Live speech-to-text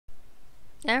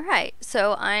Alright,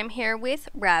 so I'm here with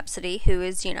Rhapsody, who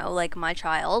is, like my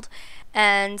child,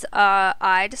 and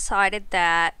I decided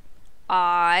that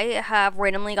I have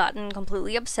randomly gotten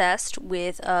completely obsessed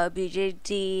with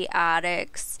BJD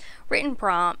Addicts written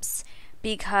prompts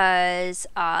because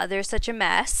they're such a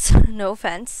mess. No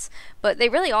offense, but they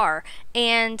really are.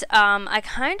 And I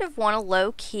kind of want to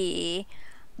low key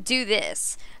do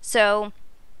this. So,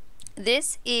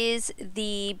 this is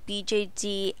the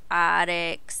BJD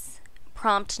Addicts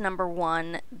prompt number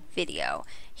 1 video.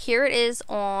 Here it is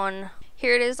on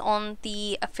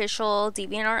the official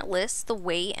DeviantArt list, the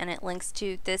weight, and it links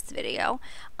to this video.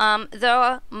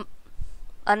 Another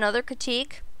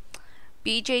critique,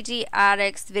 BJD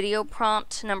Addicts video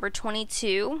prompt number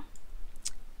 22,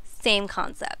 same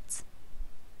concept.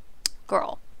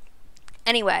 Girl.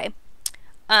 Anyway,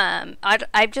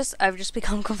 I've just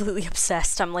become completely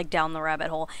obsessed. I'm like down the rabbit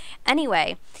hole.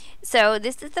 Anyway, so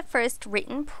this is the first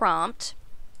written prompt,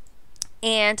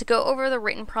 and to go over the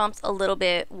written prompts a little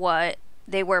bit, what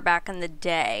they were back in the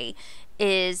day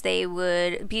is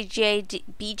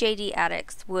BJD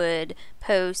Addicts would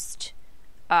post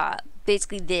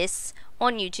basically this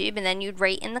on YouTube, and then you'd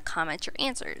write in the comments your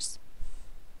answers.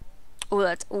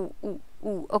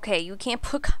 Okay, you can't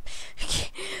put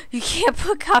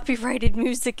copyrighted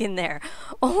music in there.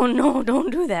 Oh no,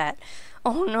 don't do that.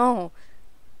 Oh no.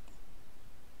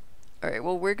 All right,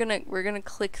 well we're gonna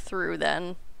click through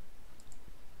then.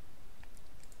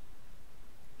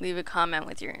 Leave a comment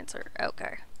with your answer.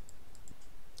 Okay.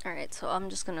 All right, so I'm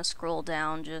just gonna scroll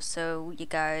down just so you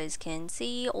guys can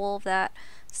see all of that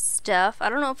stuff. I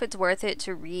don't know if it's worth it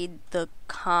to read the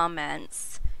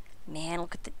comments. Man,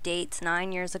 look at the dates.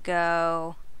 9 years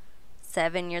ago,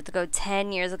 7 years ago,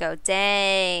 10 years ago.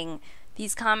 Dang.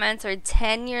 These comments are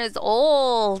 10 years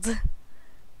old.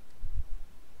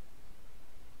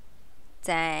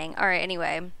 Dang. Alright,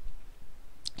 anyway.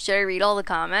 Should I read all the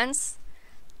comments?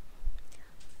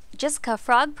 Jessica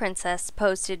Frog Princess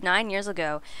posted 9 years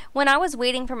ago. When I was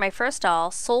waiting for my first doll,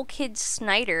 Soul Kid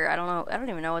Snyder, I don't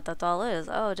even know what that doll is.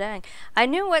 Oh, dang. I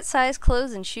knew what size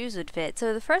clothes and shoes would fit,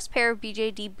 so the first pair of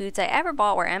BJD boots I ever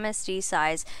bought were MSD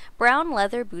size, brown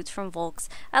leather boots from Volks.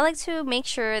 I like to make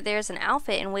sure there's an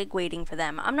outfit and wig waiting for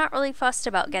them. I'm not really fussed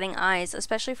about getting eyes,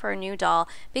 especially for a new doll,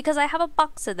 because I have a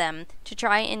box of them to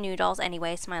try in new dolls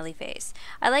anyway, smiley face.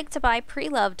 I like to buy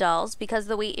pre-loved dolls because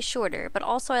the weight is shorter, but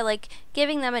also I like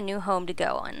giving them a new home to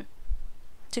go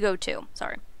to.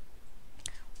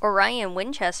 Orion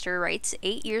Winchester writes,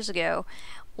 8 years ago,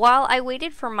 while I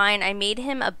waited for mine, I made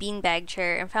him a beanbag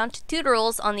chair and found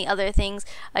tutorials on the other things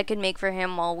I could make for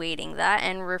him while waiting. That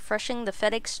and refreshing the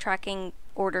FedEx tracking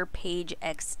order page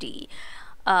XD.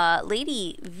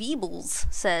 Lady Veebles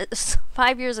says,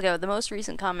 5 years ago, the most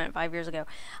recent comment 5 years ago,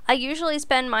 I usually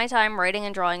spend my time writing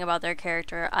and drawing about their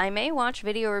character. I may watch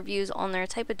video reviews on their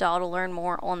type of doll to learn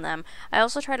more on them. I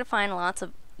also try to find lots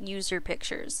of user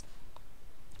pictures.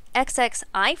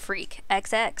 XXIFreak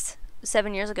XX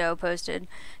 7 years ago posted,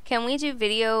 can we do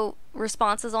video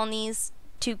responses on these?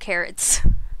 2 carrots.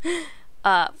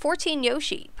 14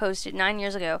 Yoshi posted 9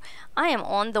 years ago, I am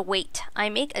on the wait. I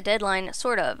make a deadline,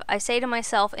 sort of. I say to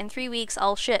myself, in 3 weeks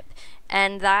I'll ship,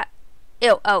 and that,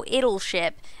 it'll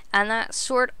ship, and that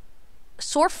sort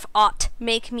ought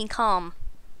make me calm.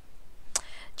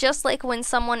 Just like when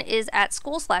someone is at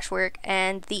school/work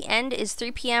and the end is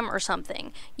 3 p.m. or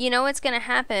something. You know it's gonna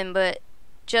happen, but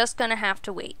just gonna have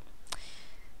to wait.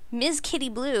 Ms. Kitty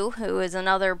Blue, who is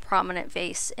another prominent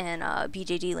face in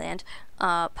BJD land,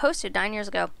 posted 9 years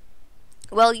ago,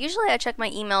 well, usually I check my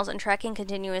emails and tracking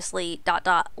continuously, ...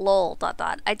 lol ...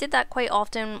 I did that quite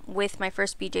often with my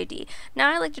first BJD.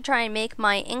 Now I like to try and make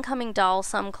my incoming doll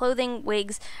some clothing,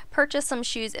 wigs, purchase some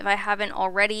shoes if I haven't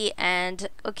already, and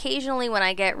occasionally when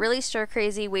I get really stir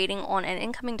crazy waiting on an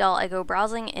incoming doll, I go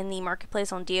browsing in the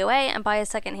marketplace on DOA and buy a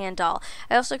secondhand doll.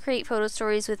 I also create photo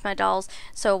stories with my dolls,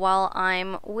 so while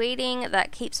I'm waiting,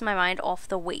 that keeps my mind off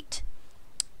the wait.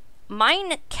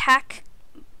 Minecasi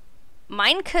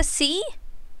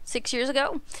 6 years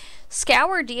ago.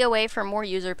 Scour DOA for more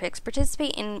user picks,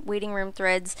 participate in waiting room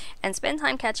threads, and spend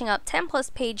time catching up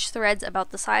 10+ page threads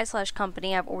about the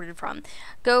size/company I've ordered from.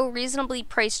 Go reasonably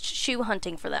priced shoe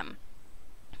hunting for them.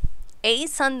 A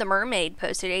Sun the Mermaid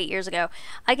posted 8 years ago,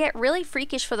 I get really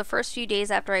freakish for the first few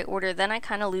days after I order, then I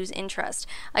kind of lose interest.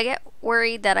 I get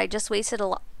worried that I just wasted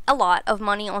a lot of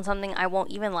money on something I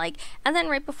won't even like, and then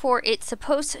right before it's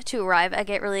supposed to arrive, I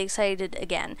get really excited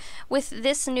again. With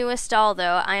this newest doll,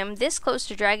 though, I am this close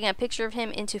to dragging a picture of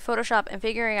him into Photoshop and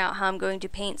figuring out how I'm going to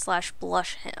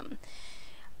paint/blush him.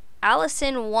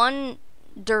 Allison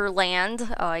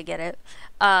Wonderland, oh, I get it,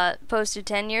 posted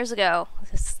 10 years ago.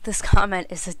 This comment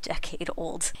is a decade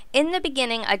old. In the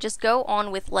beginning, I just go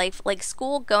on with life like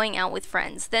school, going out with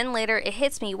friends. Then later, it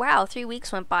hits me, wow, 3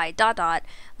 weeks went by, ...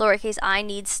 Lowercase I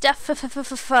need stuff,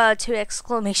 2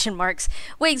 exclamation marks.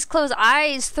 Wigs, close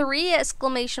eyes, 3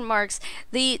 exclamation marks.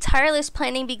 The tireless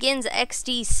planning begins,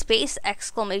 XD space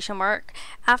exclamation mark.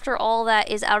 After all that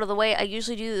is out of the way, I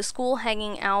usually do the school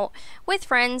hanging out with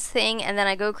friends thing, and then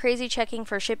I go crazy checking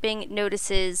for shipping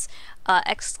notices,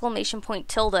 exclamation point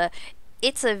tilde.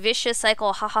 It's a vicious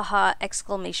cycle, ha ha ha,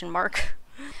 exclamation mark.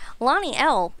 Lonnie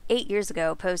L, 8 years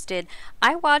ago, posted,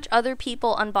 I watch other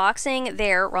people unboxing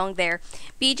their, wrong there,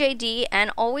 BJD and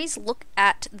always look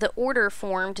at the order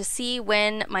form to see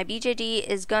when my BJD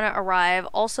is gonna arrive.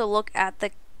 Also look at the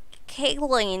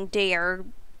calendar,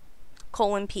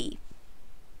 :P.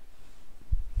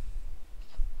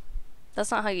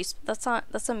 That's not how you, that's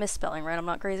a misspelling, right? I'm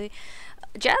not crazy.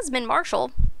 Jasmine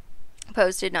Marshall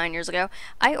posted 9 years ago,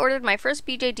 I ordered my first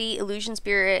BJD Illusion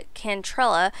Spirit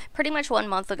Cantrella pretty much 1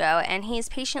 month ago, and he's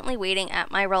patiently waiting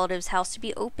at my relative's house to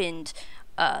be opened.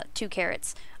 2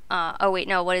 carats. Oh wait,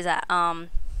 no, what is that? No,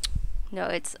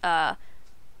 it's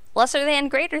lesser than,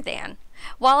 greater than.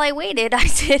 While I waited, I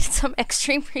did some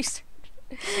extreme research.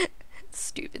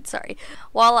 Stupid, sorry.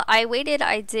 While I waited,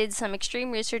 I did some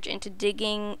extreme research into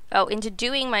doing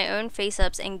my own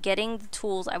face-ups and getting the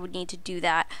tools I would need to do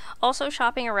that. Also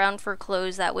shopping around for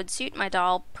clothes that would suit my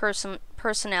doll's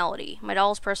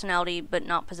personality, but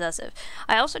not possessive.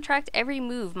 I also tracked every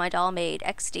move my doll made,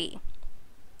 XD.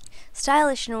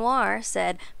 Stylish Noir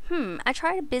said, I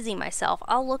try to busy myself.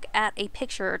 I'll look at a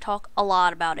picture or talk a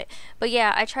lot about it. But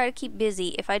yeah, I try to keep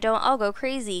busy. If I don't, I'll go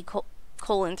crazy,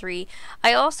 :3.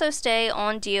 I also stay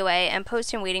on DOA and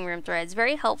post in waiting room threads.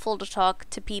 Very helpful to talk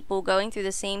to people going through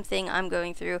the same thing I'm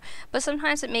going through, but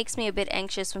sometimes it makes me a bit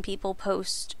anxious when people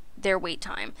post their wait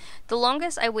time. The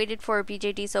longest I waited for a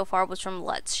BJD so far was from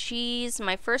Lutz. She's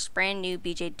my first brand new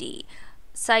BJD.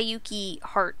 Sayuki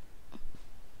Hart.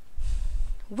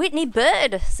 Whitney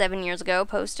Bird, 7 years ago,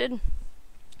 posted,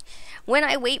 when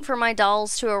I wait for my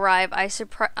dolls to arrive, I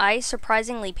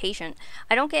surprisingly patient.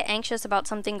 I don't get anxious about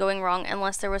something going wrong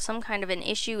unless there was some kind of an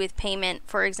issue with payment,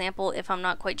 for example, if I'm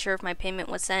not quite sure if my payment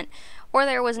was sent, or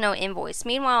there was no invoice.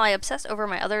 Meanwhile, I obsess over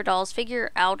my other dolls,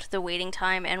 figure out the waiting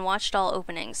time, and watch doll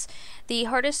openings. The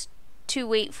hardest to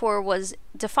wait for was,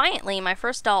 defiantly, my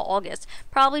first doll, August,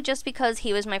 probably just because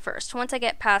he was my first. Once I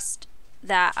got past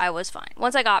that, I was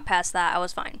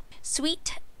fine.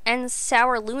 Sweet and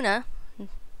Sour Luna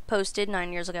posted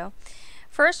 9 years ago.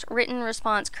 First written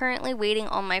response, currently waiting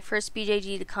on my first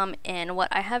BJD to come in. What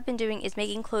I have been doing is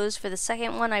making clothes for the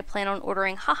second one I plan on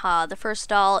ordering. Haha, the first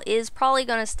doll is probably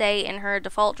gonna stay in her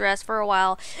default dress for a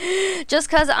while just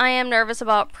cause I am nervous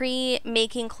about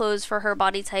making clothes for her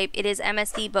body type. It is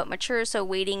MSD but mature, so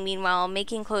waiting. Meanwhile,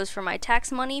 making clothes for my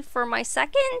tax money for my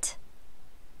second.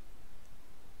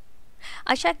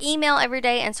 I check email every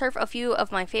day and surf a few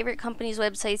of my favorite companies'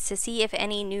 websites to see if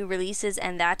any new releases,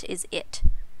 and that is it.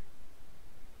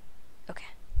 Okay.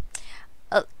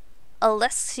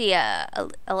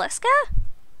 Aleska?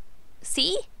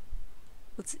 See?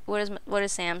 What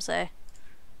does Sam say?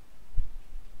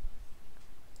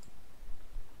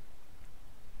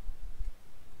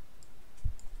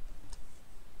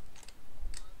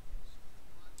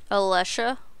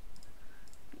 Alessia?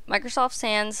 Microsoft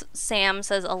Sam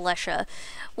says Alessia.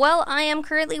 Well, I am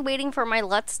currently waiting for my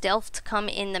Let's Delft to come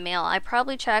in the mail. I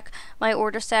probably check my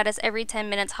order status every 10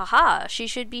 minutes. Haha, she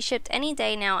should be shipped any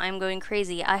day now. I'm going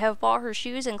crazy. I have bought her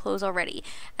shoes and clothes already,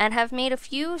 and have made a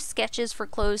few sketches for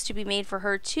clothes to be made for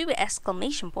her, 2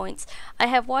 exclamation points. I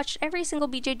have watched every single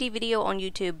BJD video on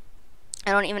YouTube.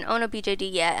 I don't even own a BJD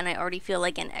yet, and I already feel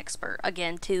like an expert.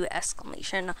 Again, 2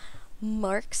 exclamation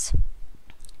marks.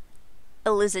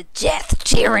 Elizabeth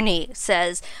Tyranny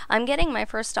says, I'm getting my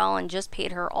first doll and just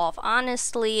paid her off.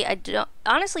 Honestly, I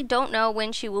don't know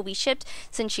when she will be shipped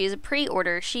since she is a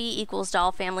pre-order. She equals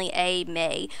doll family A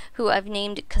May, who I've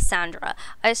named Cassandra.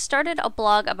 I started a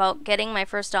blog about getting my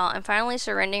first doll and finally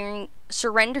surrendering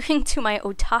to my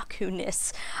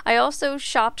otaku-ness. I also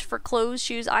shopped for clothes,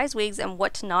 shoes, eyes, wigs, and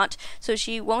whatnot, so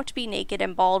she won't be naked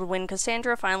and bald when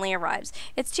Cassandra finally arrives.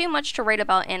 It's too much to write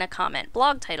about in a comment.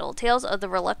 Blog title, Tales of the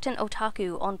Reluctant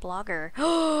Otaku on Blogger.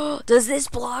 Does this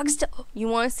blog still... You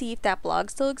want to see if that blog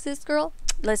still exists, girl?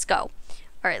 Let's go.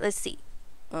 Alright, let's see.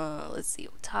 Let's see.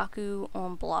 Otaku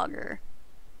on Blogger.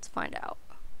 Let's find out.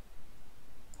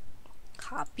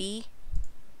 Copy.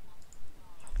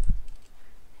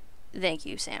 Thank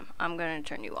you, Sam. I'm going to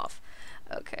turn you off.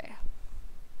 Okay.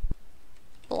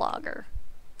 Blogger.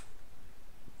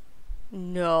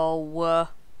 No. Well.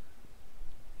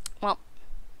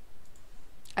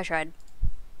 I tried.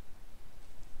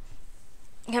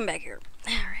 Come back here.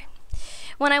 Alright.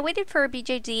 When I waited for a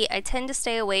BJD, I tend to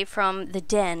stay away from the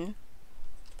den.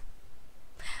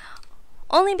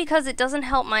 Only because it doesn't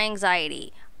help my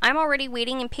anxiety. I'm already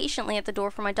waiting impatiently at the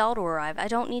door for my doll to arrive. I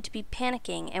don't need to be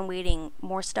panicking and waiting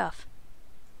more stuff.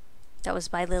 That was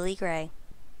by Lily Gray.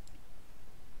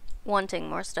 Wanting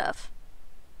more stuff.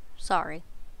 Sorry.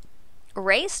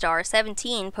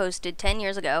 Raystar17 posted 10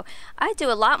 years ago, I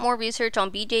do a lot more research on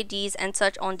BJDs and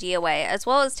such on DOA, as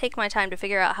well as take my time to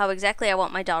figure out how exactly I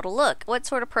want my doll to look, what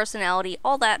sort of personality,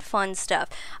 all that fun stuff.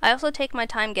 I also take my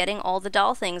time getting all the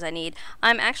doll things I need.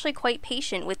 I'm actually quite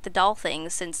patient with the doll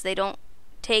things since they don't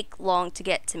take long to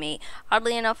get to me.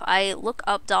 Oddly enough, I look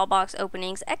up doll box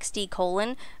openings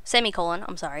semicolon,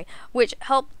 which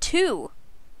help too.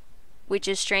 Which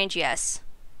is strange, yes.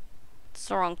 It's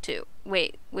the wrong two.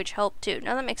 Wait, which help too.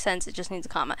 Now that makes sense, it just needs a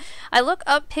comma. I look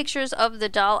up pictures of the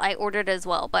doll I ordered as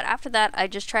well, but after that, I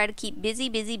just try to keep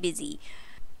busy.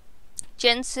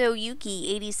 Genso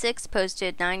Yuki 86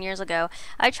 posted 9 years ago,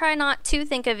 I try not to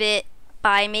think of it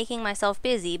by making myself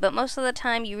busy, but most of the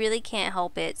time you really can't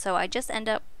help it, so I just end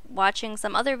up watching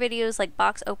some other videos like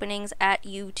box openings at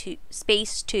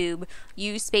SpaceTube,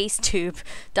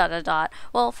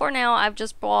 Well, for now, I've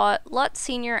just bought Lutz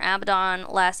Senior Abaddon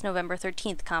last November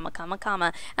 13th,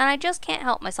 and I just can't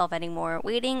help myself anymore.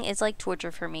 Waiting is like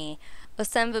torture for me.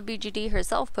 Asemva BGD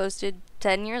herself posted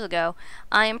 10 years ago,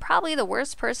 I am probably the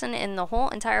worst person in the whole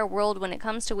entire world when it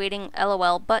comes to waiting,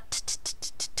 lol, but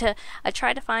I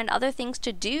try to find other things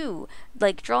to do,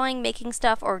 like drawing, making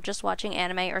stuff, or just watching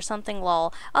anime or something,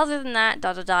 lol. Other than that,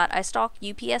 I stalk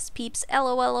UPS peeps,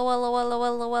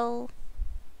 lol.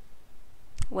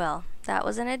 Well, that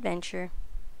was an adventure.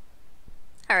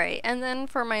 Alright, and then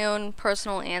for my own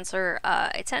personal answer,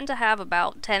 I tend to have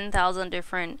about 10,000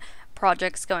 different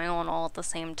projects going on all at the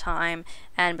same time,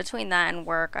 and between that and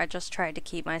work, I just try to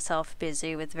keep myself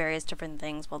busy with various different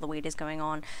things while the wait is going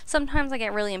on. Sometimes I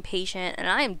get really impatient, and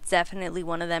I am definitely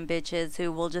one of them bitches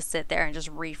who will just sit there and just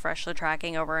refresh the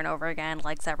tracking over and over again,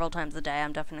 like several times a day.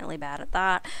 I'm definitely bad at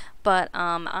that, but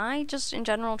I just in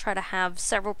general try to have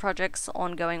several projects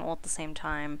ongoing all at the same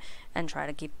time, and try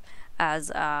to keep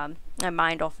my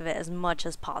mind off of it as much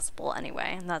as possible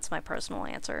anyway, and that's my personal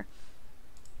answer.